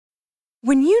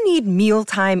When you need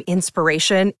mealtime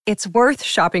inspiration, it's worth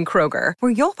shopping Kroger,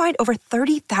 where you'll find over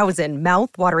 30,000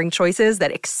 mouth-watering choices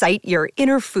that excite your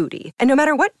inner foodie. And no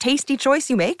matter what tasty choice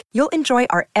you make, you'll enjoy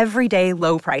our everyday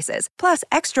low prices, plus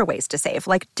extra ways to save,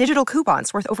 like digital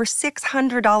coupons worth over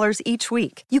 $600 each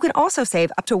week. You can also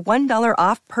save up to $1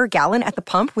 off per gallon at the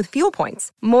pump with fuel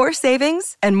points. More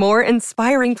savings and more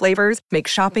inspiring flavors make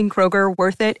shopping Kroger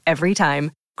worth it every time.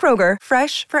 Kroger,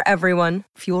 fresh for everyone.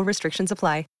 Fuel restrictions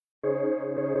apply.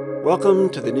 Welcome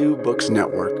to the New Books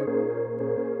Network.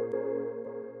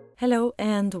 Hello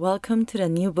and welcome to the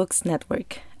New Books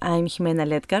Network. I'm Jimena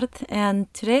Ledgard,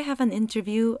 and today I have an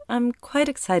interview I'm quite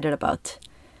excited about.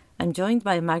 I'm joined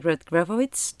by Margaret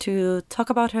Grebowitz to talk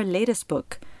about her latest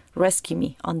book, Rescue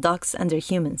Me, on Dogs and Their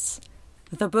Humans.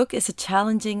 The book is a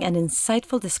challenging and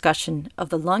insightful discussion of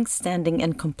the long-standing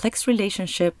and complex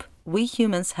relationship we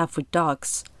humans have with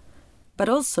dogs, but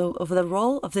also of the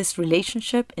role of this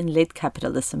relationship in late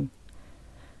capitalism.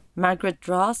 Margaret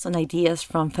draws on ideas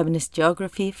from feminist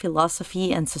geography,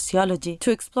 philosophy, and sociology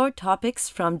to explore topics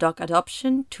from dog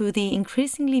adoption to the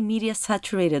increasingly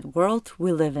media-saturated world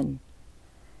we live in.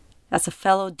 As a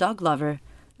fellow dog lover,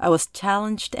 I was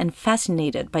challenged and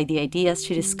fascinated by the ideas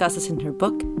she discusses in her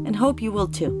book, and hope you will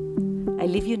too. I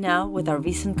leave you now with our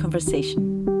recent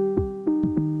conversation.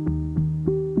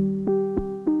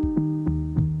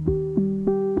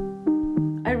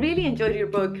 I really enjoyed your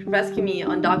book, Rescue Me,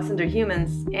 on Dogs and Their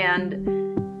Humans,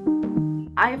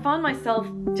 and I found myself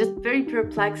just very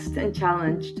perplexed and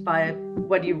challenged by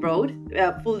what you wrote.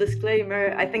 Full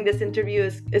disclaimer, I think this interview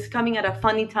is coming at a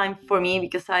funny time for me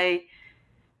because I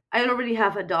already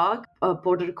have a dog, a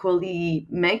Border Collie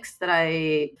mix that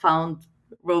I found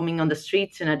roaming on the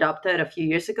streets and adopted a few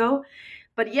years ago.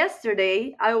 But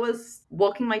yesterday, I was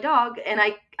walking my dog and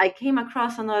I came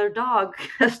across another dog,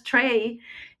 a stray,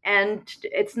 and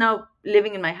it's now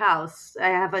living in my house. I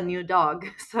have a new dog.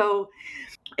 So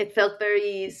it felt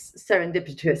very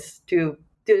serendipitous to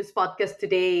do this podcast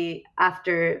today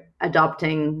after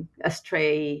adopting a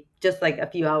stray just like a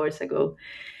few hours ago.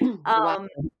 Wow.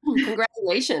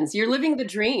 Congratulations. You're living the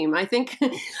dream. I think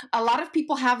a lot of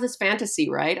people have this fantasy,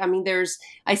 right? I mean,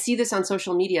 I see this on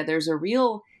social media. There's a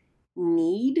real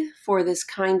need for this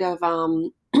kind of,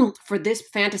 for this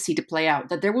fantasy to play out,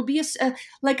 that there will be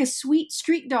a sweet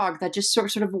street dog that just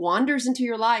sort of wanders into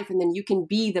your life, and then you can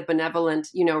be the benevolent,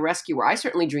 rescuer. I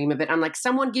certainly dream of it. I'm like,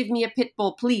 someone give me a pit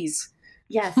bull, please.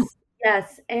 Yes.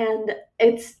 Yes, and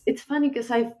it's funny because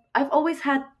I've always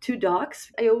had two dogs.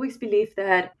 I always believed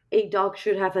that a dog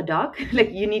should have a dog.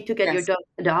 Like you need to get your dog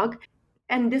a dog.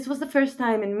 And this was the first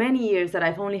time in many years that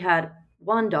I've only had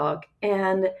one dog.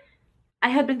 And I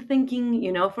had been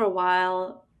thinking, for a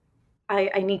while,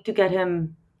 I need to get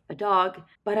him a dog,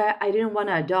 but I didn't want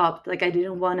to adopt. Like I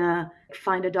didn't want to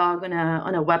find a dog on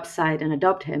a website and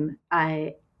adopt him.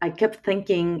 I kept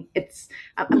thinking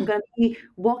I'm going to be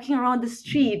walking around the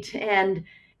street and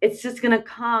it's just going to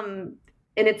come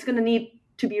and it's going to need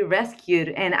to be rescued,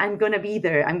 and I'm going to be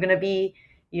there. I'm going to be,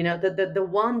 the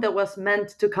one that was meant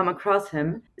to come across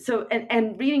him. So,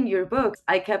 and reading your books,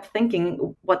 I kept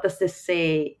thinking, what does this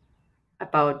say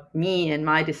about me and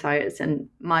my desires and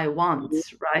my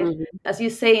wants, right? Mm-hmm. As you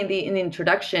say in the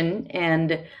introduction,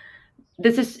 and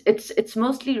this is, it's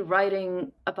mostly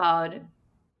writing about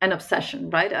an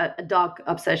obsession, right? A dog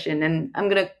obsession. And I'm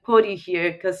going to quote you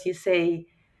here because you say,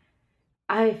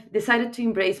 I've decided to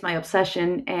embrace my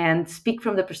obsession and speak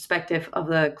from the perspective of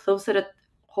the closeted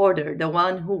hoarder, the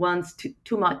one who wants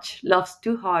too much, loves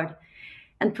too hard,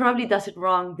 and probably does it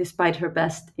wrong despite her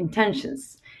best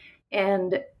intentions.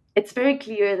 And it's very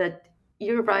clear that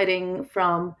you're writing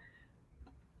from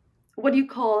what you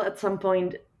call at some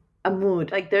point a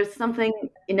mood. Like there's something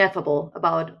ineffable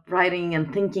about writing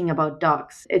and thinking about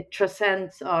dogs. It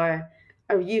transcends our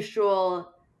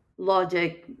usual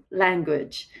logic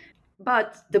language.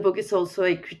 But the book is also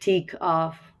a critique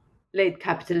of late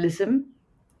capitalism.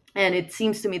 And it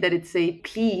seems to me that it's a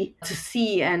plea to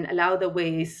see and allow the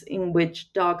ways in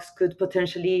which dogs could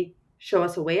potentially show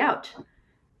us a way out.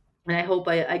 And I hope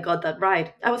I got that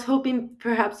right. I was hoping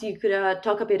perhaps you could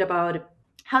talk a bit about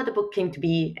how the book came to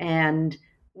be and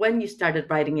when you started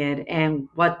writing it and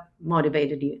what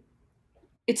motivated you.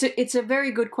 It's a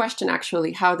very good question,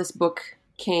 actually, how this book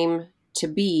came to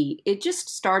be. It just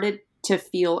started to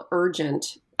feel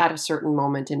urgent at a certain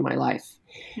moment in my life.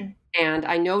 Mm-hmm. And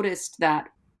I noticed that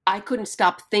I couldn't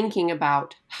stop thinking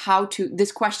about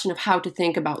this question of how to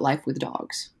think about life with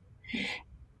dogs. Mm-hmm.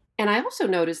 And I also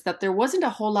noticed that there wasn't a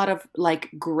whole lot of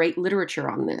great literature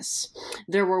on this.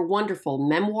 There were wonderful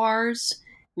memoirs,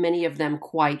 many of them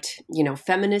quite,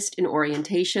 feminist in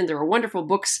orientation. There are wonderful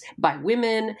books by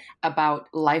women about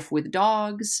life with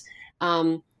dogs.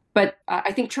 But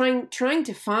I think trying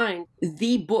to find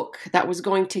the book that was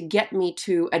going to get me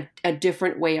to a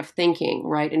different way of thinking,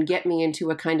 right? And get me into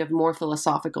a kind of more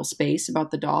philosophical space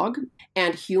about the dog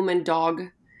and human-dog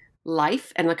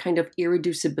life and the kind of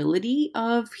irreducibility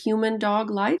of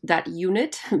human-dog life, that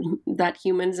unit that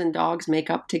humans and dogs make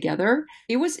up together.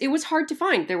 It was hard to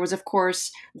find. There was, of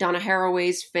course, Donna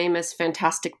Haraway's famous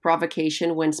Fantastic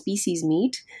Provocation, When Species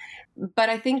Meet. But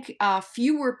I think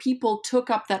fewer people took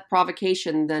up that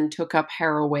provocation than took up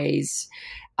Haraway's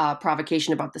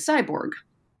provocation about the cyborg,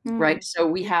 right? So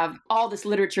we have all this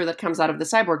literature that comes out of the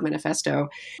Cyborg Manifesto,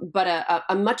 but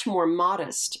a much more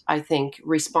modest, I think,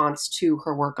 response to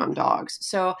her work on dogs.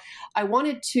 So I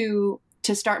wanted to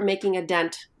start making a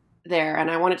dent there,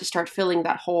 and I wanted to start filling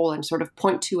that hole and sort of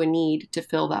point to a need to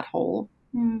fill that hole.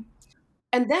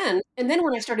 And then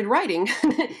when I started writing,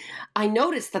 I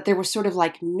noticed that there was sort of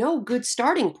like no good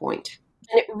starting point.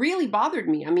 And it really bothered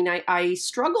me. I mean, I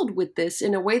struggled with this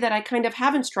in a way that I kind of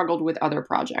haven't struggled with other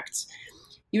projects.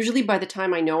 Usually by the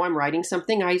time I know I'm writing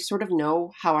something, I sort of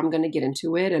know how I'm going to get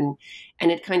into it, and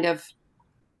it kind of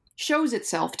shows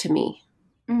itself to me.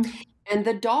 And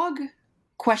the dog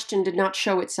question did not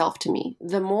show itself to me.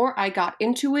 The more I got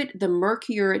into it, the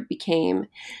murkier it became,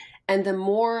 and the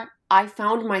more I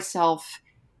found myself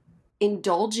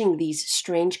indulging these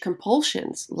strange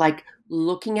compulsions, like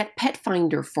looking at Pet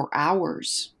Finder for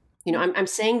hours. I'm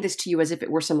saying this to you as if it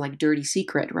were some like dirty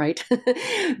secret, right?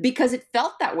 Because it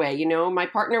felt that way. My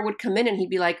partner would come in and he'd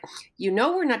be like,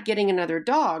 we're not getting another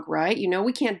dog, right?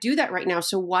 We can't do that right now.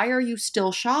 So why are you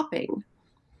still shopping?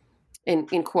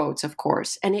 In quotes, of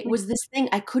course. And it was this thing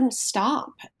I couldn't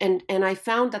stop. And I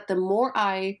found that the more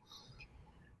I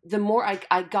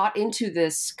got into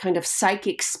this kind of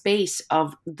psychic space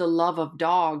of the love of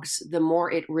dogs, the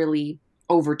more it really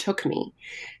overtook me.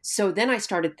 So then I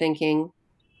started thinking,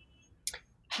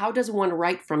 how does one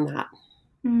write from that?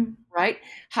 Right?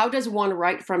 How does one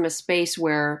write from a space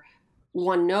where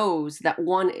one knows that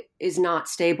one is not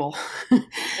stable,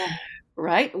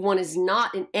 right? One is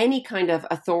not in any kind of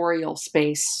authorial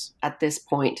space at this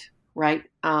point, right?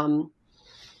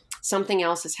 Something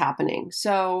else is happening.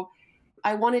 So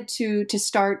I wanted to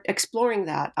start exploring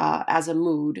that as a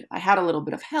mood. I had a little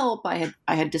bit of help. I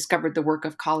had discovered the work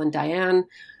of Colin Diane,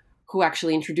 who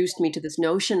actually introduced me to this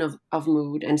notion of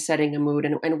mood and setting a mood,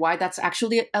 and why that's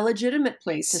actually a legitimate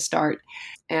place to start.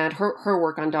 And her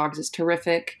work on dogs is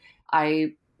terrific.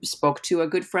 I spoke to a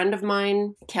good friend of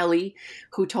mine, Kelly,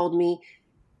 who told me,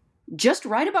 just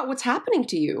write about what's happening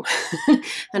to you.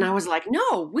 And I was like,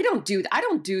 no, I don't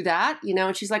do that.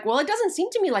 And she's like, well, it doesn't seem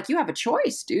to me like you have a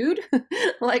choice, dude.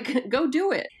 Like, go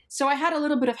do it. So I had a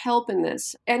little bit of help in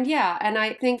this. And and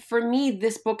I think for me,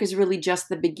 this book is really just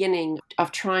the beginning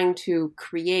of trying to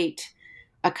create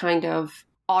a kind of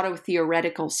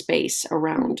auto-theoretical space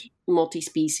around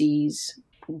multi-species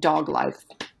dog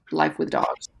life with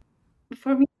dogs.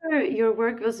 For me, your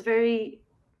work was very,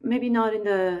 maybe not in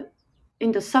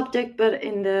the subject, but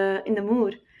in the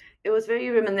mood. It was very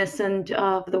reminiscent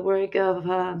of the work of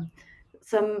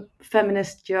some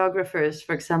feminist geographers,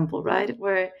 for example, right?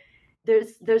 Where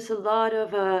there's a lot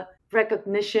of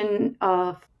recognition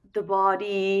of the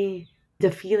body,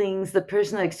 the feelings, the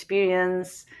personal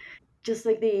experience, just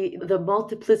like the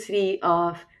multiplicity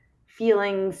of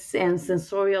feelings and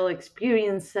sensorial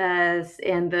experiences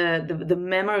and the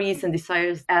memories and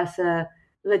desires as a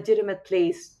legitimate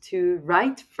place to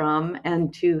write from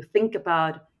and to think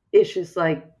about issues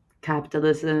like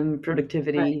capitalism,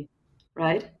 productivity,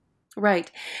 right?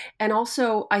 Right. And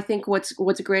also, I think what's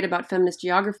great about feminist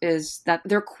geography is that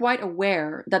they're quite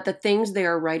aware that the things they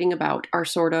are writing about are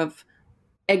sort of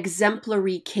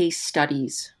exemplary case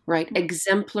studies, right?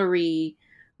 Exemplary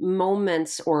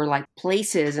moments or like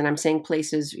places, and I'm saying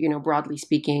places, broadly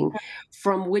speaking,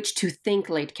 from which to think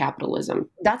late capitalism.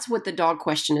 That's what the dog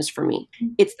question is for me.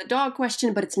 It's the dog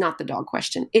question, but it's not the dog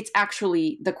question. It's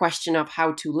actually the question of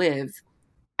how to live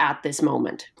at this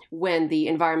moment when the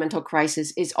environmental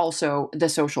crisis is also the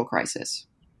social crisis.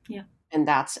 Yeah. And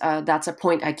that's a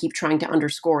point I keep trying to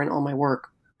underscore in all my work.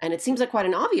 And it seems like quite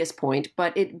an obvious point,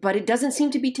 but it doesn't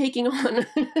seem to be taking on.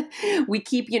 We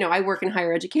keep, I work in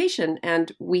higher education,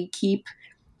 and we keep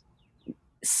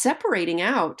separating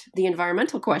out the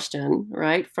environmental question,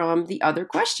 right, from the other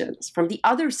questions, from the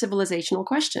other civilizational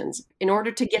questions, in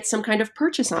order to get some kind of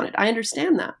purchase on it. I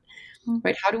understand that,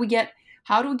 right? How do we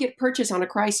get purchase on a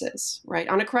crisis, right?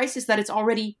 On a crisis that it's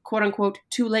already, quote unquote,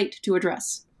 too late to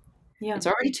address. Yeah. It's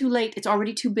already too late. It's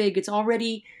already too big. It's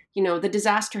already, the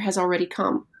disaster has already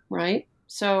come, right?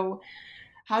 So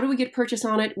how do we get purchase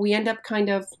on it? We end up kind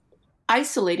of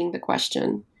isolating the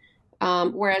question.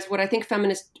 Whereas what I think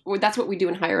that's what we do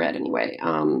in higher ed anyway,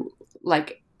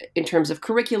 like in terms of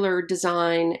curricular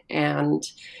design and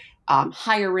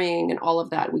hiring and all of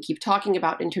that. We keep talking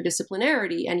about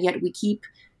interdisciplinarity, and yet we keep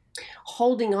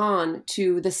holding on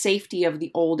to the safety of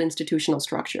the old institutional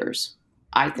structures,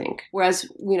 I think. Whereas,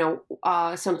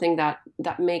 something that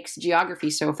makes geography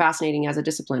so fascinating as a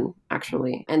discipline,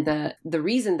 actually, and the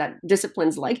reason that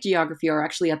disciplines like geography are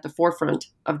actually at the forefront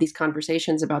of these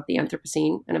conversations about the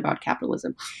Anthropocene and about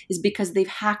capitalism is because they've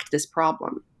hacked this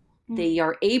problem. They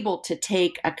are able to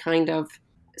take a kind of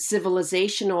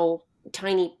civilizational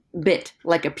tiny bit,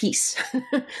 like a piece,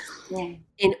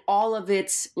 in all of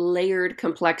its layered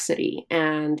complexity,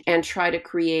 and try to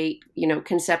create,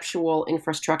 conceptual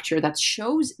infrastructure that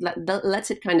lets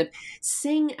it kind of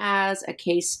sing as a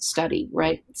case study,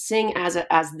 right? Sing as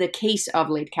the case of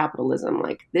late capitalism.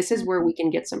 Like, this is where we can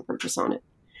get some purchase on it.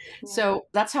 Yeah. So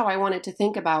that's how I wanted to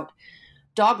think about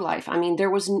dog life. I mean,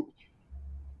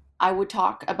 I would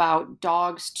talk about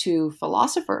dogs to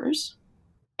philosophers,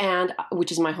 and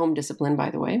which is my home discipline, by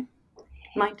the way.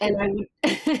 Mine too.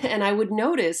 And I would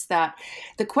notice that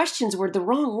the questions were the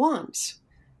wrong ones.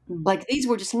 Like, these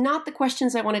were just not the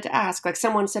questions I wanted to ask. Like,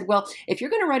 someone said, well, if you're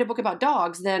going to write a book about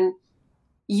dogs, then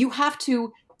you have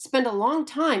to spend a long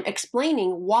time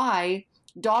explaining why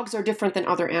dogs are different than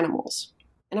other animals.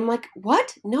 And I'm like,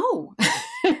 what? No,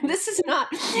 this is not.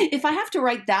 If I have to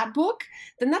write that book,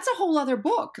 then that's a whole other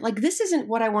book. Like, this isn't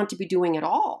what I want to be doing at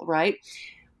all, right?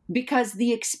 Because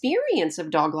the experience of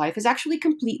dog life is actually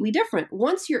completely different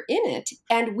once you're in it.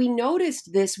 And we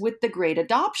noticed this with the Great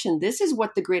Adoption. This is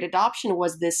what the Great Adoption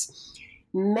was, this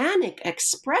manic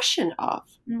expression of,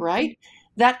 right?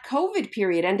 That COVID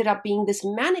period ended up being this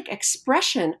manic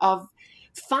expression of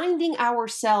finding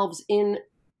ourselves in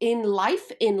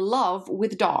life, in love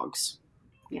with dogs.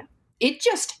 Yeah. It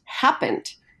just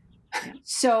happened. Yeah.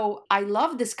 So I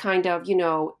love this kind of,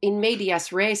 in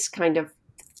medias res kind of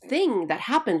thing that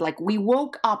happened. Like, we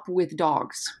woke up with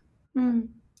dogs,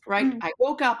 right? I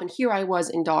woke up and here I was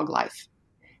in dog life.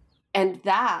 And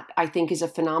that, I think, is a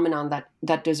phenomenon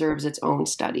that deserves its own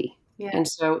study. Yeah. And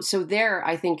so there,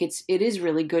 I think it is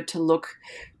really good to look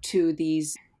to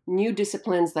these new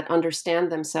disciplines that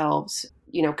understand themselves,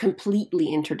 completely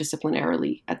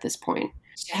interdisciplinarily at this point,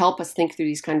 to help us think through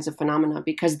these kinds of phenomena,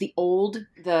 because the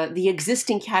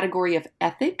existing category of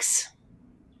ethics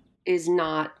is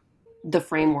not the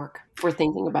framework for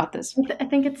thinking about this. I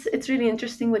think it's really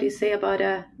interesting what you say about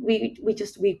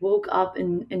we woke up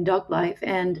in dog life,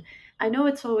 and I know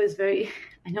it's always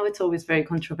very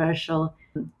controversial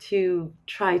to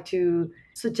try to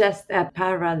suggest that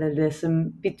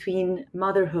parallelism between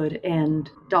motherhood and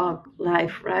dog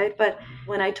life, right? But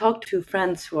when I talk to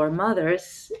friends who are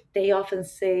mothers, they often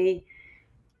say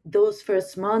those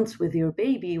first months with your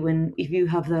baby, if you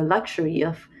have the luxury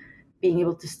of being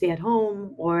able to stay at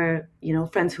home, or,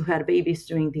 friends who had babies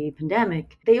during the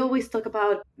pandemic, they always talk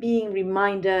about being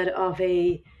reminded of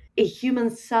a human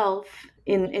self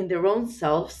in their own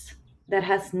selves that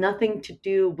has nothing to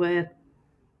do with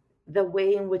the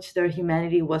way in which their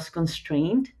humanity was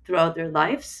constrained throughout their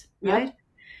lives, right?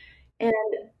 And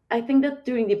I think that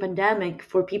during the pandemic,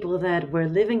 for people that were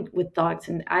living with dogs,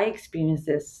 and I experienced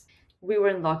this, we were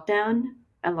in lockdown.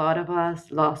 A lot of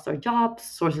us lost our jobs,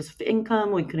 sources of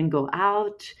income. We couldn't go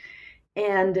out.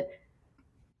 And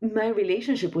my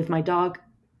relationship with my dog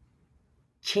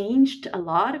changed a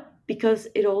lot, because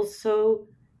it also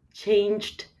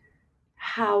changed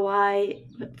how I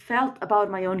felt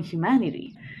about my own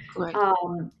humanity. Right.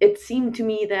 It seemed to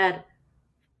me that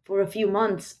for a few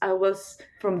months, I was,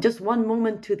 from just one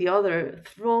moment to the other,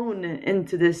 thrown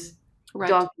into this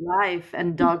dog life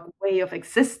and dog way of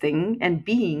existing and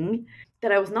being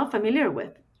that I was not familiar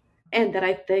with, and that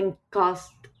I think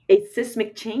caused a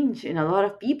seismic change in a lot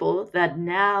of people, that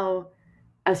now,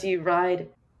 as you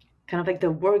write, kind of like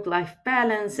the work-life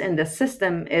balance and the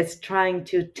system is trying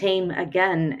to tame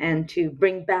again and to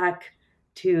bring back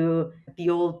to the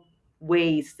old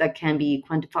ways that can be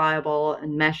quantifiable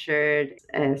and measured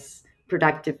as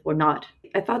productive or not.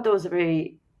 I thought that was a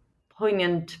very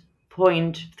poignant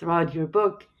point throughout your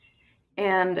book.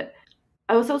 And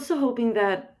I was also hoping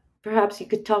that perhaps you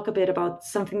could talk a bit about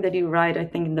something that you write, I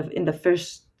think, in the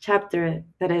first chapter,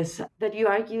 that is that you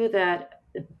argue that,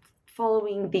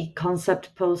 following the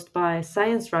concept posed by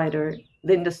science writer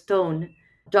Linda Stone,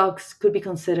 dogs could be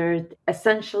considered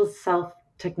essential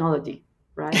self-technology,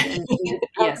 right? And you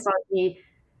talk about the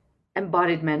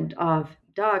embodiment of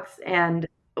dogs. And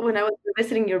when I was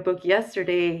visiting your book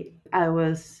yesterday,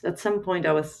 at some point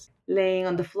I was laying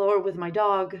on the floor with my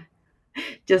dog,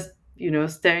 just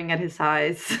staring at his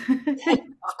eyes.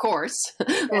 Of course,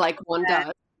 like one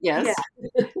does. Yes.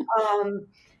 Yeah.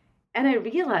 And I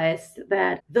realized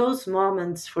that those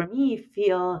moments for me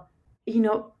feel,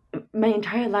 my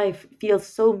entire life feels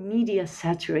so media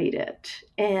saturated.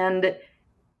 And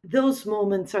those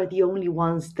moments are the only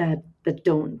ones that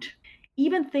don't.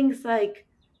 Even things like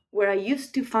where I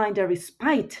used to find a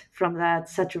respite from that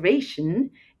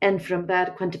saturation and from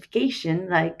that quantification,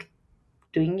 like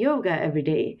doing yoga every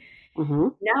day. Mm-hmm.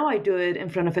 Now I do it in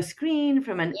front of a screen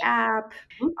from an app.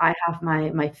 Mhm. I have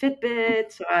my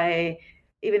Fitbit, so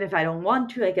even if I don't want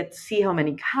to, I get to see how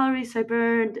many calories I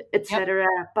burned, Yep. etc.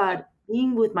 But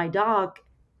being with my dog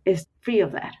is free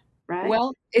of that, right?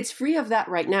 Well, it's free of that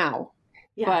right now.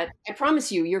 Yeah. But I promise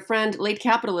you, your friend Late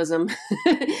Capitalism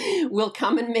will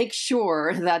come and make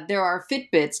sure that there are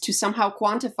Fitbits to somehow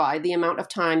quantify the amount of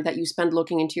time that you spend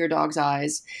looking into your dog's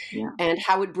eyes, Yeah. and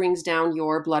how it brings down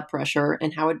your blood pressure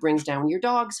and how it brings down your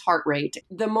dog's heart rate.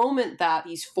 The moment that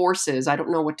these forces, I don't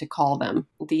know what to call them,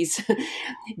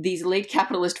 these late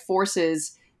capitalist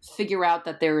forces figure out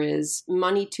that there is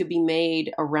money to be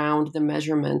made around the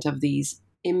measurement of these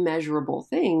immeasurable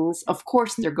things, of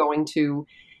course they're going to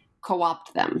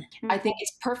co-opt them. I think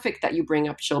it's perfect that you bring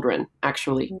up children,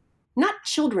 actually. Not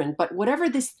children, but whatever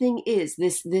this thing is,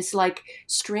 this like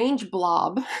strange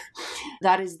blob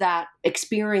that is that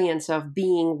experience of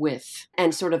being with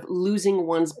and sort of losing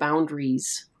one's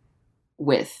boundaries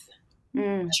with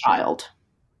a child.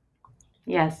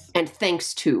 Yes. And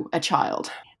thanks to a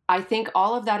child. I think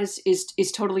all of that is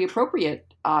totally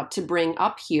appropriate to bring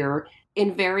up here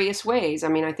in various ways. I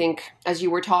mean, I think as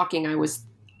you were talking, I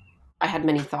had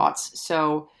many thoughts.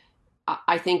 So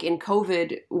I think in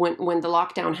COVID, when the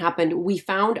lockdown happened, we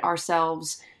found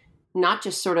ourselves not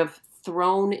just sort of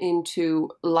thrown into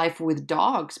life with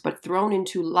dogs, but thrown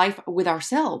into life with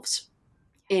ourselves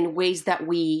in ways that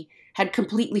we had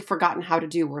completely forgotten how to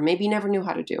do, or maybe never knew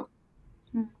how to do.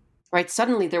 Right?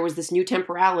 Suddenly there was this new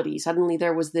temporality. Suddenly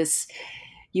there was this,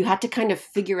 you had to kind of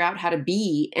figure out how to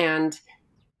be. And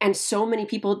so many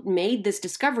people made this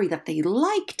discovery that they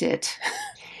liked it.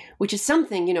 Which is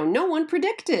something, no one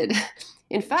predicted.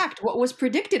 In fact, what was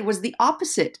predicted was the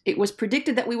opposite. It was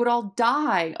predicted that we would all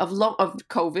die of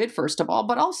COVID, first of all,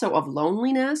 but also of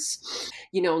loneliness,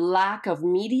 lack of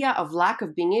media, of lack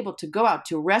of being able to go out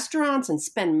to restaurants and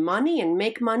spend money and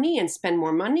make money and spend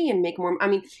more money and make more. I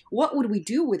mean, what would we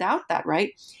do without that,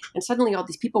 right? And suddenly all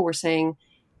these people were saying,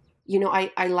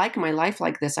 I like my life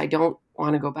like this. I don't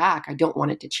want to go back. I don't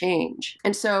want it to change.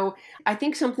 And so I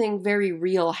think something very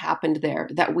real happened there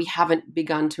that we haven't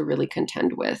begun to really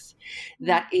contend with.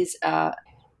 That is a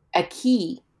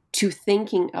key to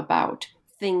thinking about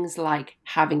things like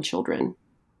having children,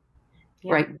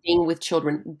 right? Being with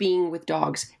children, being with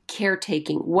dogs,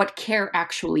 caretaking, what care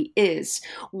actually is,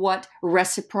 what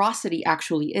reciprocity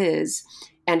actually is,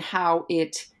 and how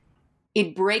it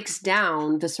breaks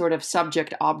down the sort of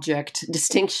subject-object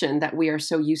distinction that we are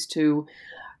so used to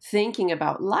thinking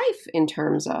about life in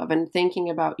terms of, and thinking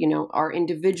about, our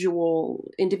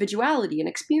individuality and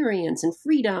experience and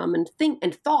freedom and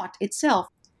thought itself.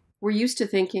 We're used to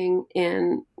thinking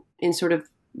in sort of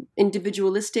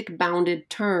individualistic bounded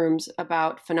terms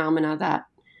about phenomena that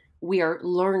we are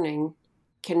learning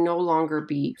can no longer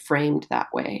be framed that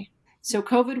way. So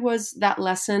COVID was that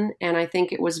lesson, and I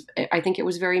think it was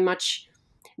very much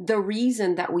the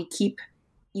reason that we keep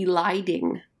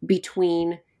eliding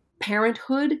between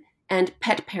parenthood and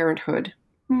pet parenthood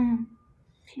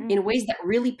in ways that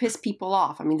really piss people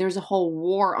off. I mean, there's a whole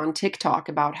war on TikTok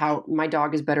about how my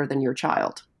dog is better than your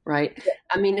child, right?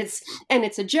 I mean,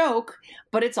 it's a joke,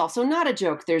 but it's also not a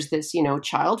joke. There's this,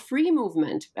 child-free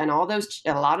movement, and a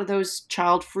lot of those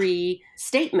child-free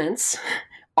statements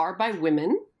are by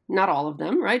women. Not all of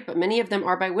them, right? But many of them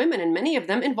are by women, and many of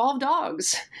them involve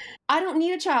dogs. I don't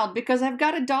need a child because I've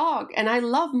got a dog and I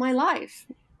love my life.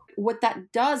 What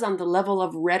that does on the level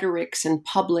of rhetorics and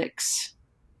publics,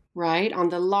 right? On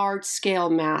the large scale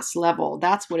mass level,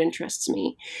 that's what interests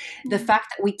me. The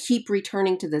fact that we keep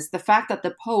returning to this, the fact that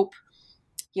the Pope,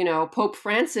 Pope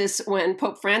Francis, when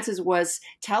Pope Francis was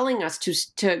telling us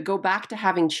to go back to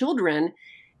having children,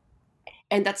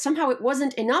 and that somehow it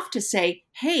wasn't enough to say,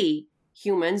 hey,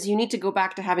 humans, you need to go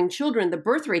back to having children. The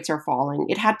birth rates are falling.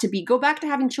 It had to be go back to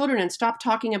having children and stop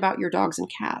talking about your dogs and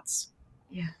cats.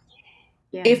 Yeah.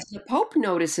 If the Pope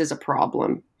notices a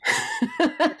problem,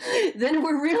 then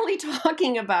we're really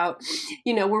talking about,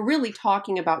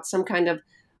 some kind of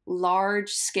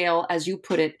large scale, as you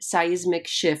put it, seismic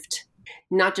shift,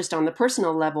 not just on the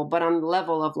personal level, but on the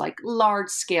level of like large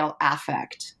scale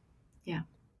affect. Yeah.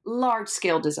 Large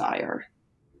scale desire.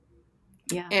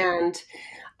 Yeah. And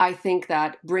I think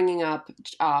that bringing up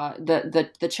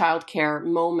the childcare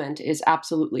moment is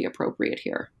absolutely appropriate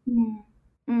here.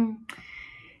 Mm.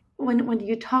 When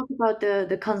you talk about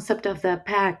the concept of the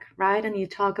pack, right, and you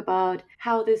talk about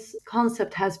how this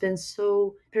concept has been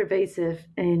so pervasive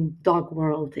in dog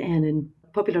world and in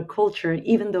popular culture,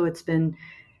 even though it's been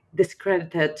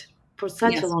discredited for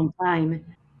such a Yes. long time.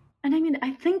 And I mean,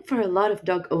 I think for a lot of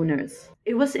dog owners,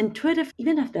 it was intuitive,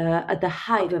 even at the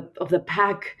height of the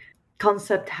pack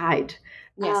concept height.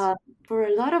 Yes. For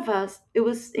a lot of us, it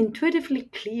was intuitively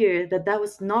clear that that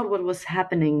was not what was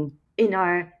happening in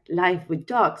our life with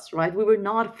dogs, right? We were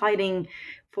not fighting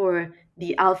for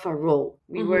the alpha role.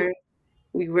 Mhm.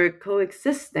 We were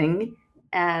coexisting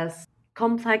as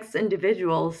complex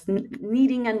individuals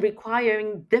needing and requiring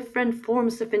different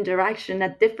forms of interaction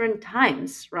at different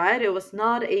times, right? It was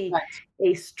not Right.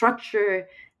 a structure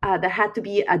that had to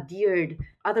be adhered,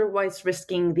 otherwise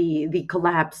risking the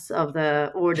collapse of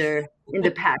the order in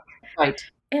the pack. Right.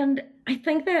 And I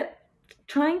think that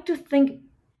trying to think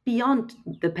beyond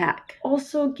the pack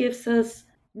also gives us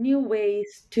new ways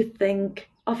to think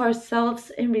of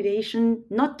ourselves in relation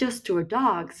not just to our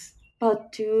dogs,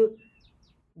 but to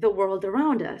the world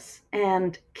around us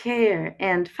and care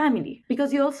and family.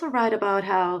 Because you also write about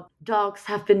how dogs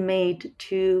have been made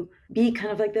to be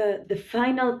kind of like the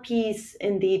final piece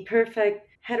in the perfect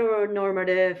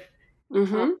heteronormative, uh,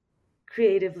 Mm-hmm.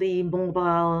 creatively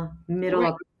mobile, middle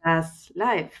Right. upper class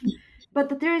life. But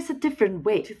that there is a different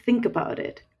way to think about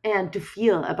it and to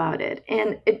feel about it.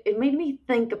 And it made me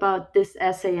think about this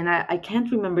essay, and I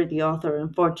can't remember the author,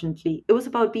 unfortunately. It was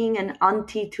about being an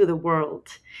auntie to the world.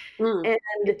 Mm.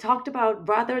 And it talked about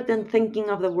rather than thinking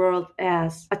of the world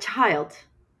as a child,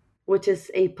 which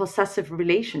is a possessive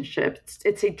relationship,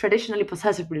 it's a traditionally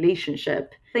possessive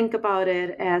relationship. Think about it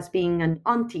as being an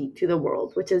auntie to the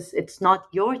world, which is it's not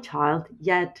your child,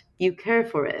 yet you care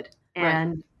for it.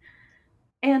 Right.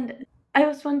 And I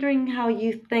was wondering how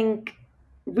you think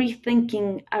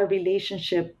rethinking our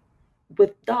relationship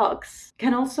with dogs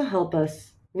can also help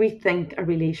us rethink a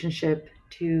relationship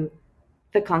to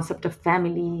the concept of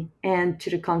family and to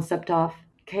the concept of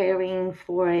caring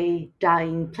for a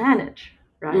dying planet,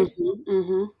 right? Mm-hmm.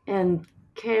 Mm-hmm. And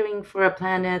caring for a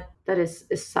planet that is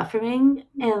suffering,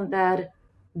 and that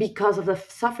because of the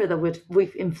suffer that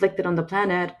we've inflicted on the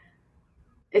planet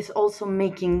is also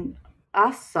making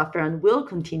us suffer and will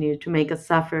continue to make us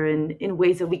suffer in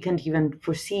ways that we can't even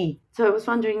foresee. So I was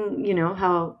wondering,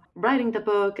 how writing the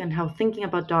book and how thinking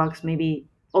about dogs maybe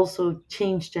also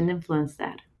changed and influenced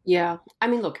that. Yeah. I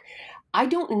mean, look, I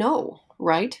don't know,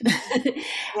 right?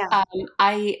 Yeah.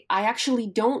 I actually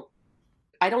don't.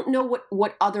 I don't know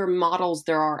what other models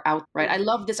there are out, right? I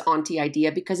love this auntie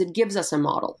idea because it gives us a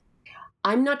model.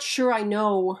 I'm not sure I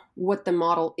know what the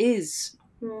model is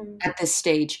Mm. at this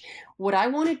stage. What I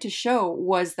wanted to show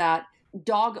was that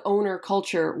dog owner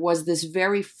culture was this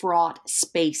very fraught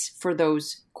space for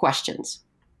those questions.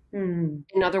 Mm.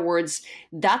 In other words,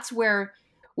 that's where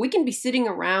we can be sitting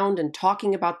around and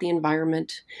talking about the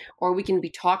environment, or we can be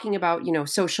talking about,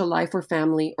 social life or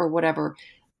family or whatever.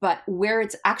 But where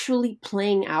it's actually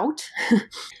playing out,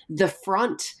 the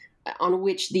front on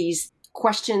which these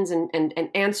questions and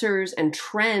answers and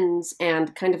trends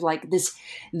and kind of like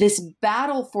this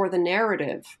battle for the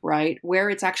narrative, right? Where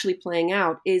it's actually playing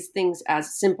out is things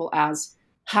as simple as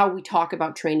how we talk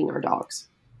about training our dogs.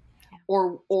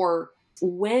 Or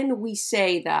when we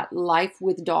say that life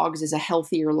with dogs is a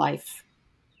healthier life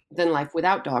than life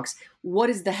without dogs, what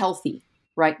is the healthy,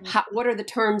 right? What are the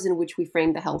terms in which we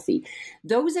frame the healthy?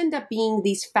 Those end up being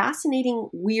these fascinating,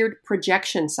 weird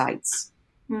projection sites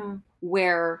Mm.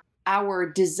 where our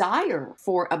desire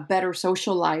for a better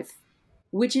social life,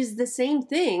 which is the same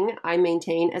thing, I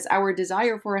maintain, as our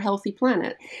desire for a healthy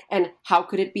planet. And how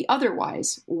could it be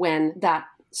otherwise when that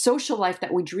social life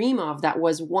that we dream of that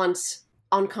was once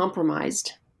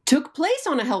uncompromised took place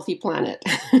on a healthy planet,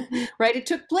 right? It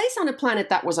took place on a planet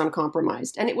that was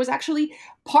uncompromised. And it was actually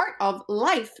part of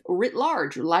life writ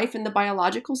large, life in the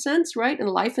biological sense, right? And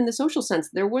life in the social sense.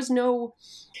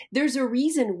 There's a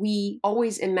reason we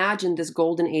always imagine this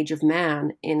golden age of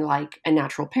man in like a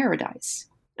natural paradise.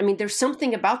 I mean, there's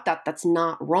something about that that's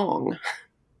not wrong.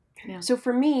 Yeah. So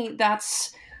for me,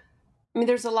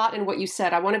 there's a lot in what you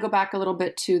said. I want to go back a little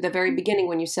bit to the very beginning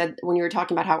when you were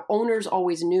talking about how owners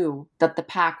always knew that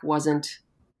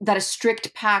that a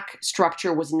strict pack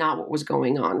structure was not what was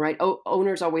going on, right?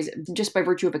 Owners always, just by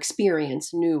virtue of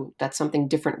experience, knew that something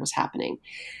different was happening.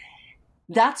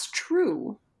 That's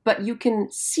true, but you can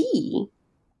see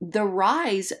the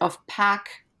rise of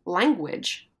pack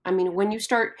language. I mean, when you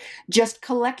start just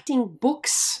collecting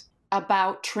books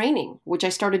about training, which I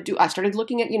started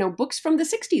looking at, books from the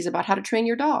 60s about how to train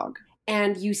your dog.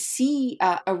 And you see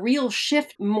a real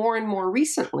shift more and more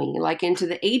recently, like into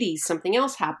the 80s, something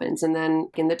else happens. And then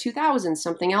in the 2000s,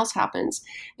 something else happens.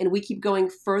 And we keep going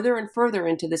further and further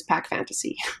into this pack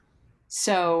fantasy.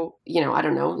 So, I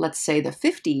don't know, let's say the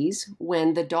 50s,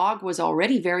 when the dog was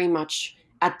already very much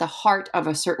at the heart of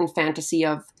a certain fantasy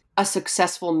of a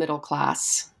successful middle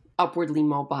class, upwardly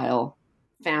mobile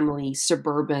family,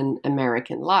 suburban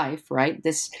American life, right?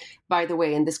 This, by the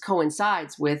way, and this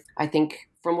coincides with, I think,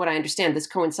 from what I understand, this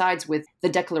coincides with the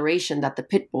declaration that the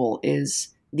pit bull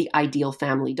is the ideal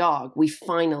family dog. We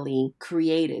finally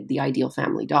created the ideal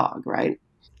family dog, right?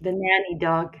 The nanny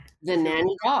dog. The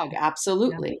nanny dog,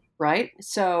 absolutely, yeah. Right?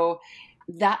 So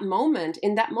in that moment,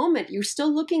 you're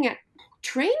still looking at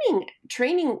training.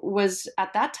 Training was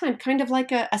at that time kind of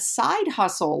like a side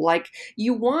hustle. Like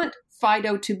you want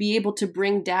Fido to be able to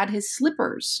bring dad his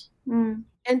slippers and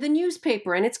the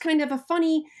newspaper. And it's kind of a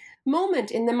funny moment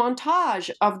in the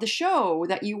montage of the show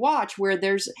that you watch where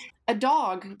there's a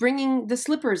dog bringing the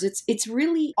slippers.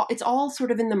 It's all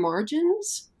sort of in the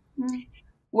margins.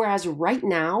 Whereas right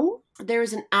now, there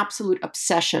is an absolute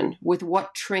obsession with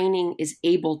what training is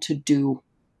able to do.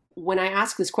 When I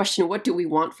ask this question, what do we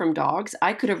want from dogs?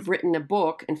 I could have written a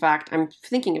book. In fact, I'm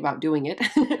thinking about doing it.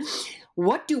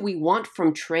 What do we want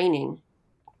from training?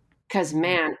 Because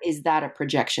man, is that a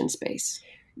projection space?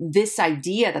 This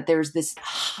idea that there's this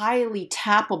highly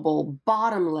tappable,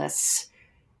 bottomless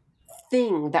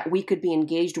thing that we could be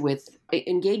engaged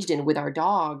in with our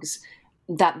dogs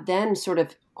that then sort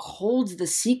of holds the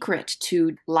secret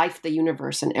to life, the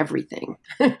universe, and everything,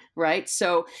 right?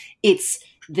 So it's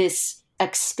this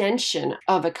extension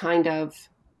of a kind of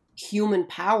human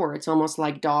power. It's almost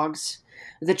like dogs.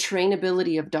 The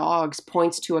trainability of dogs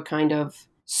points to a kind of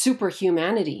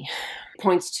superhumanity,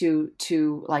 points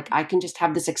to like, I can just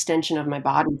have this extension of my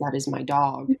body that is my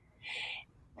dog.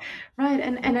 Right.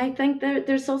 And I think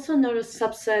there's also another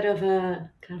subset of a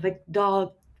kind of like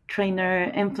dog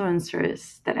trainer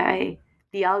influencers that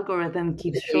the algorithm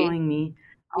keeps showing me.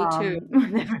 Me too.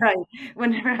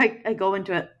 Whenever I go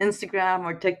into Instagram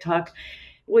or TikTok,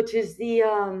 which is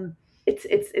the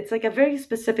it's like a very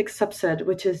specific subset,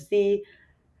 which is the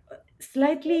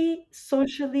slightly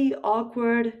socially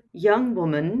awkward young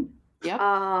woman. Yep.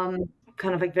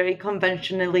 Kind of like very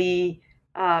conventionally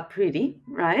pretty,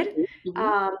 right?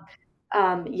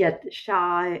 Mm-hmm. Yet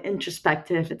shy,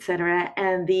 introspective, etc.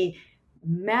 And the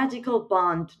magical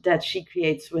bond that she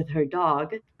creates with her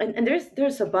dog, and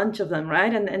there's a bunch of them,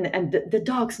 right? And the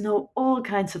dogs know all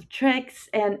kinds of tricks,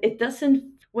 and it doesn't,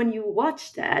 when you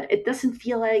watch that, it doesn't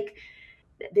feel like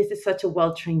this is such a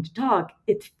well-trained dog.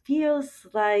 It just feels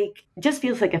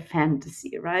like a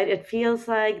fantasy, right? It feels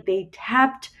like they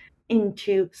tapped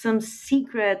into some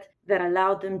secret that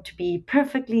allowed them to be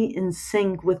perfectly in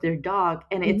sync with their dog.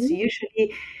 And it's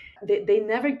usually, they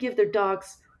never give their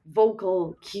dogs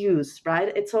vocal cues,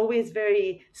 right? It's always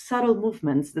very subtle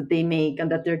movements that they make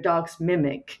and that their dogs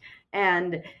mimic.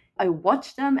 And I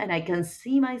watch them and I can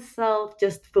see myself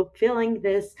just fulfilling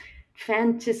this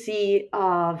fantasy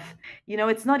of,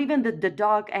 it's not even the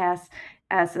dog as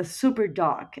a super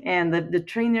dog and the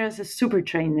trainer as a super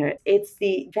trainer. It's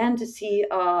the fantasy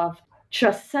of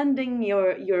transcending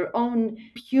your own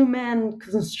human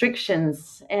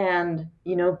constrictions and,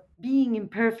 being in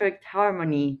perfect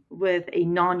harmony with a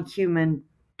non-human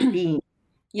being.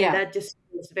 Yeah. And that just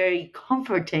is very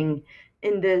comforting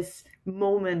in this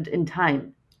moment in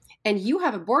time. And you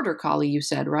have a border collie, you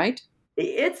said, right?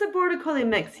 It's a border collie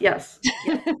mix, yes.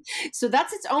 So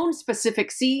that's its own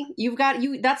specific. See,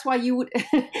 that's why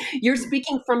you're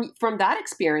speaking from that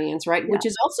experience, right? Yeah. Which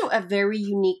is also a very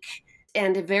unique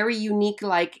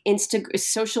like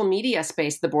social media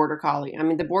space, the border collie. I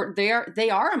mean, they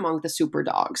are among the super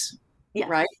dogs, yes.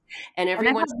 Right? And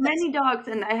everyone has many dogs,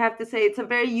 and I have to say it's a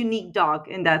very unique dog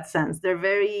in that sense. They're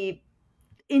very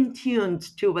in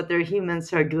tuned to what their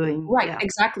humans are doing. Right, yeah.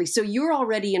 Exactly. So you're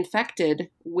already infected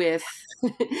with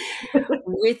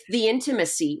with the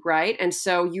intimacy, right? And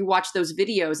so you watch those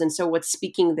videos, and so what's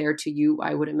speaking there to you,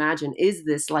 I would imagine, is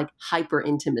this like hyper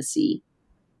intimacy.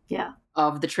 Yeah.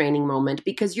 Of the training moment,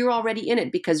 because you're already in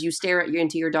it, because you stare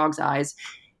into your dog's eyes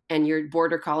and your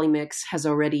border collie mix has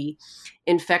already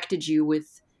infected you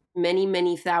with many,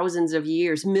 many thousands of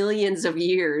years, millions of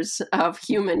years of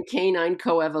human canine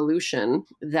coevolution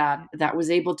that was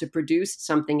able to produce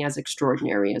something as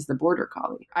extraordinary as the border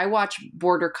collie. I watch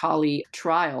border collie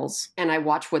trials and I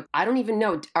watch I don't even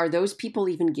know, are those people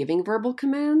even giving verbal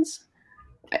commands?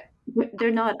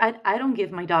 They're not. I don't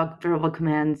give my dog verbal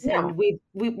commands, no. And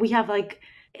we have like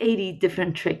 80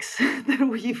 different tricks that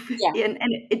we've and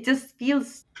it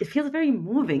feels very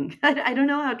moving. I don't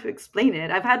know how to explain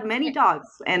it. I've had many dogs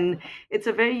and it's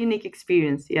a very unique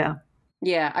experience.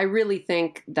 Yeah, I really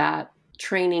think that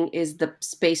training is the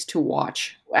space to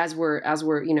watch as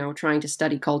we're trying to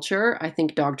study culture. I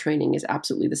think dog training is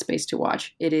absolutely the space to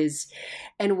watch. It is,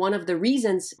 and one of the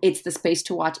reasons it's the space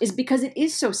to watch is because it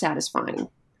is so satisfying.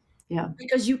 Yeah.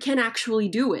 Because you can actually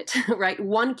do it, right?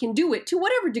 One can do it to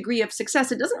whatever degree of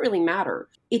success. It doesn't really matter.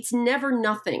 It's never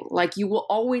nothing. Like, you will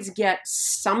always get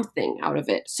something out of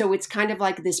it. So it's kind of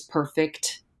like this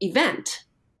perfect event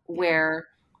where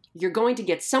you're going to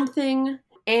get something,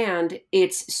 and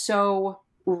it's so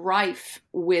rife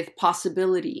with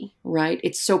possibility, right?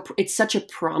 It's such a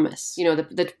promise.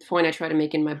 The point I try to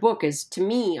make in my book is, to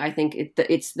me, I think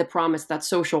it's the promise that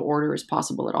social order is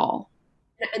possible at all.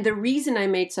 And the reason I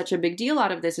made such a big deal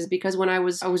out of this is because when I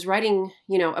was writing,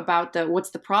 about what's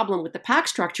the problem with the pack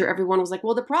structure, everyone was like,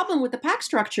 well, the problem with the pack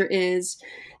structure is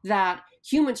that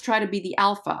humans try to be the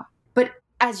alpha. But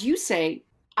as you say,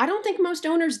 I don't think most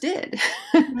owners did.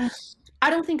 I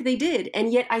don't think they did.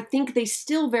 And yet I think they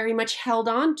still very much held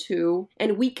on to,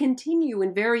 and we continue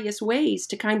in various ways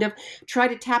to kind of try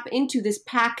to tap into this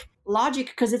pack logic,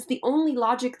 because it's the only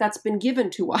logic that's been given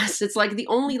to us. It's like the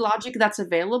only logic that's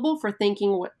available for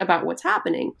thinking about what's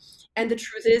happening. And the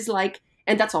truth is,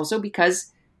 and that's also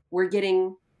because we're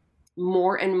getting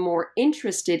more and more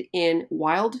interested in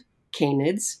wild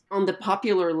canids on the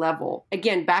popular level.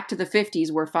 Again, back to the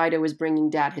 50s where Fido was bringing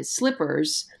Dad his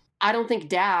slippers. I don't think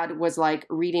Dad was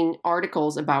reading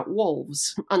articles about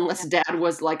wolves unless Dad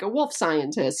was a wolf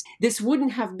scientist. This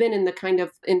wouldn't have been in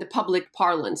the public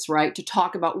parlance, right? To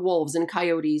talk about wolves and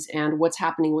coyotes and what's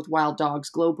happening with wild dogs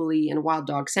globally and wild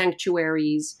dog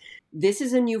sanctuaries. This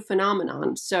is a new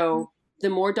phenomenon. So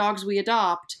the more dogs we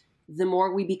adopt, the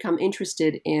more we become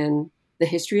interested in the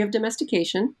history of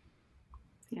domestication,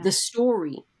 the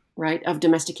story, right, of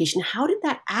domestication. How did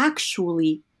that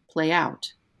actually play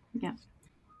out? Yeah.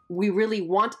 We really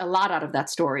want a lot out of that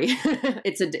story.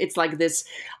 It's like this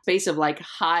space of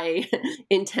high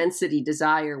intensity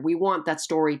desire. We want that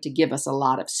story to give us a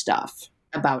lot of stuff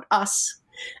about us,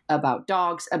 about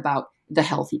dogs, about the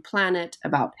healthy planet,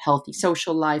 about healthy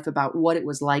social life, about what it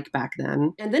was like back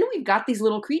then. And then we've got these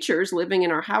little creatures living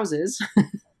in our houses.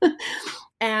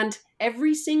 And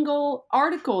every single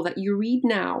article that you read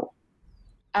now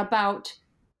about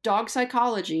dog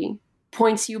psychology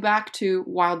points you back to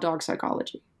wild dog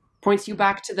psychology. Points you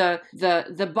back to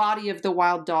the body of the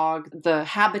wild dog, the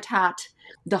habitat,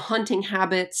 the hunting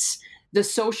habits, the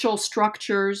social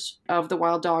structures of the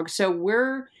wild dog. So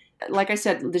we're, like I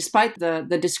said, despite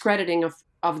the discrediting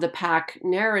of the pack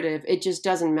narrative, it just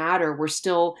doesn't matter.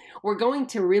 We're going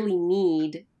to really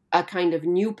need a kind of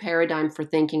new paradigm for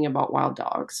thinking about wild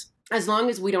dogs. As long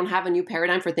as we don't have a new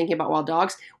paradigm for thinking about wild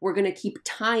dogs, we're going to keep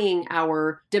tying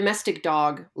our domestic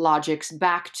dog logics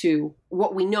back to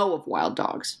what we know of wild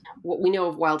dogs, what we know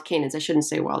of wild canids. I shouldn't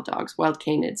say wild dogs, wild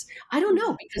canids. I don't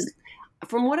know, because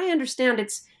from what I understand,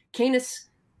 it's Canis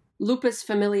lupus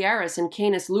familiaris and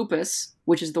Canis lupus,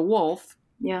 which is the wolf,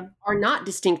 are not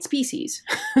distinct species.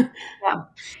 Yeah.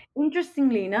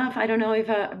 Interestingly enough, I don't know if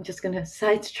I'm just going to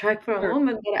sidetrack for a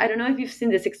moment, but I don't know if you've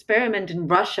seen this experiment in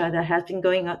Russia that has been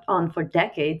going on for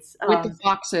decades. With the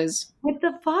foxes. With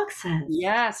the foxes.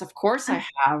 Yes, of course I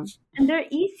have. And they're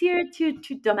easier to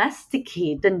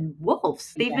domesticate than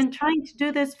wolves. They've been trying to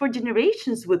do this for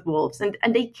generations with wolves, and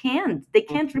they can't. They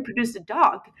can't reproduce a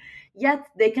dog, yet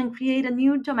they can create a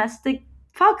new domestic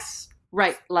fox.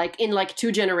 Right, in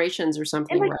 2 generations or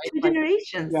something, in right? 2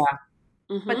 generations. Yeah.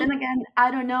 Mm-hmm. But then again,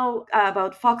 I don't know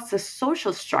about foxes'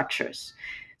 social structures.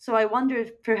 So I wonder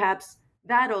if perhaps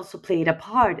that also played a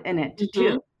part in it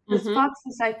too. Because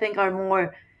foxes, I think,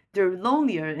 they're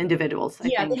lonelier individuals. I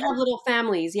think. They have little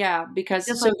families, because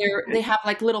they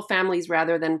have little families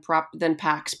rather than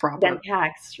packs proper. Than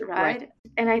packs, right?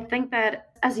 And I think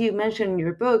that, as you mentioned in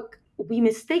your book, we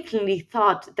mistakenly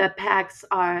thought that packs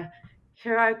are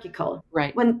hierarchical,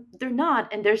 right? When they're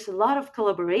not, and there's a lot of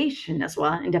collaboration as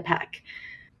well in the pack.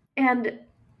 And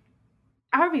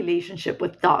our relationship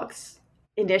with dogs,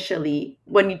 initially,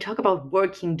 when you talk about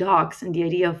working dogs and the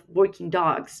idea of working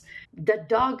dogs, the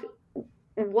dog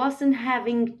wasn't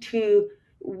having to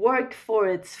work for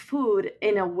its food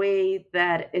in a way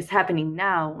that is happening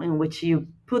now, in which you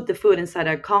put the food inside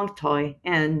a Kong toy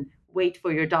and wait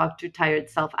for your dog to tire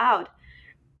itself out.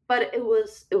 But it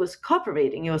was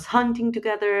cooperating. It was hunting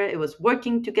together. It was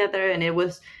working together, and it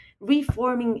was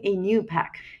reforming a new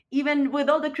pack. Even with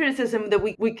all the criticism that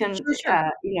we can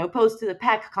pose to the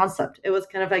pack concept, it was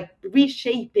kind of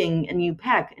reshaping a new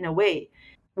pack in a way.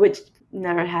 which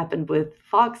never happened with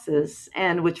foxes,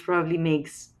 and which probably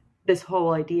makes this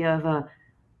whole idea of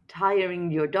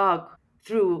tiring your dog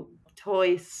through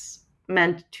toys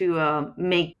meant to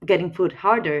make getting food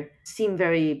harder seem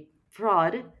very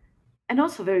fraud and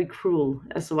also very cruel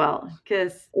as well,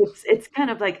 because it's kind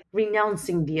of like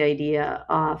renouncing the idea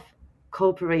of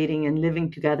cooperating and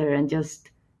living together and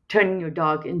just turning your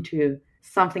dog into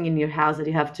something in your house that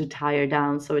you have to tire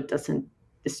down so it doesn't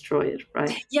destroy it,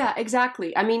 right? Yeah,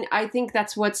 exactly. I mean, I think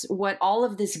that's what all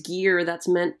of this gear that's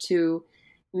meant to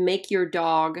make your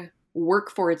dog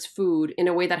work for its food in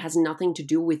a way that has nothing to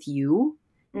do with you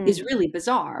is really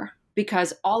bizarre,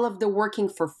 because all of the working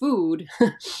for food,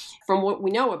 from what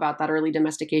we know about that early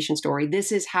domestication story,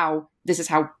 this is how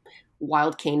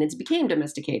wild canids became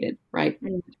domesticated, right?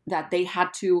 That they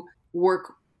had to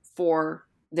work for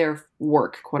their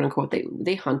work, quote unquote.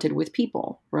 They hunted with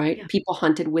people, right? Yeah. People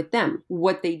hunted with them.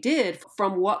 What they did,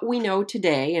 from what we know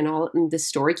today, and this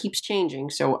story keeps changing,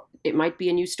 so it might be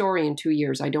a new story in 2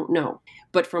 years, I don't know.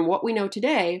 But from what we know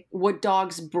today, what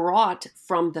dogs brought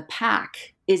from the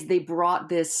pack is they brought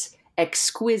this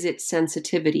exquisite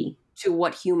sensitivity to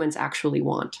what humans actually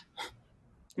want.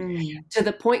 To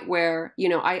the point where,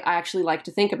 I actually like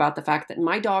to think about the fact that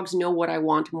my dogs know what I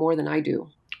want more than I do.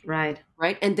 Right.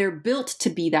 And they're built to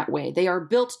be that way. They are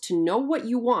built to know what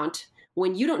you want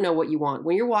when you don't know what you want.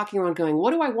 When you're walking around going,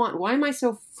 what do I want? Why am I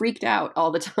so freaked out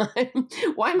all the time?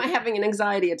 Why am I having an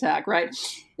anxiety attack, right?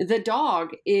 The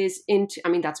dog is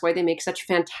that's why they make such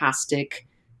fantastic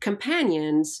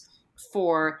companions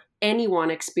for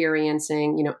anyone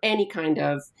experiencing, any kind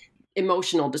of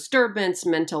emotional disturbance,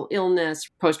 mental illness,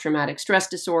 post-traumatic stress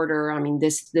disorder. I mean,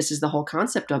 this is the whole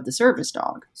concept of the service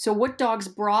dog. So what dogs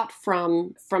brought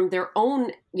from their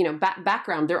own,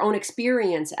 background, their own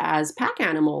experience as pack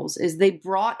animals, is they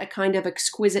brought a kind of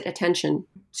exquisite attention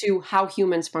to how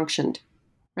humans functioned,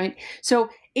 right? So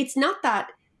it's not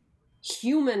that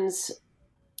humans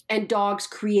and dogs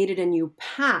created a new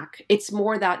pack. It's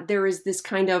more that there is this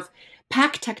kind of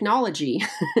pack technology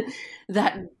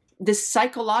that this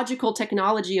psychological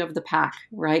technology of the pack,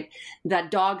 right,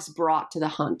 that dogs brought to the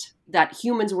hunt, that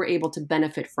humans were able to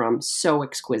benefit from so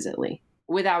exquisitely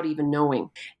without even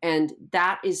knowing. And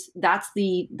that's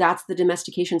the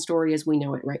domestication story as we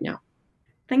know it right now.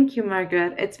 Thank you,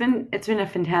 Margaret. It's been a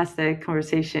fantastic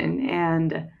conversation,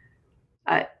 and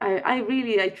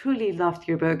I truly loved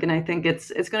your book, and I think it's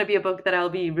going to be a book that I'll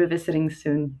be revisiting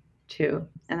soon too.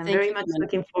 And I'm very much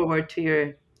looking forward to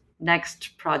your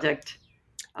next project.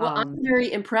 Well, I'm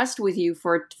very impressed with you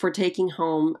for taking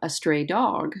home a stray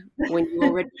dog when you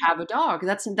already have a dog.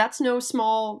 That's no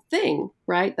small thing,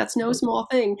 right? That's no small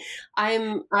thing.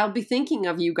 I'll be thinking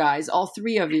of you guys, all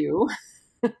three of you,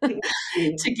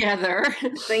 together.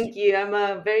 Thank you.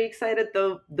 I'm very excited,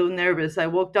 though nervous. I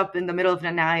woke up in the middle of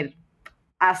the night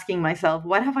asking myself,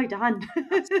 what have I done?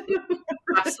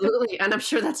 Absolutely. And I'm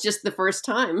sure that's just the first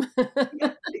time,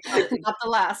 not the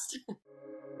last.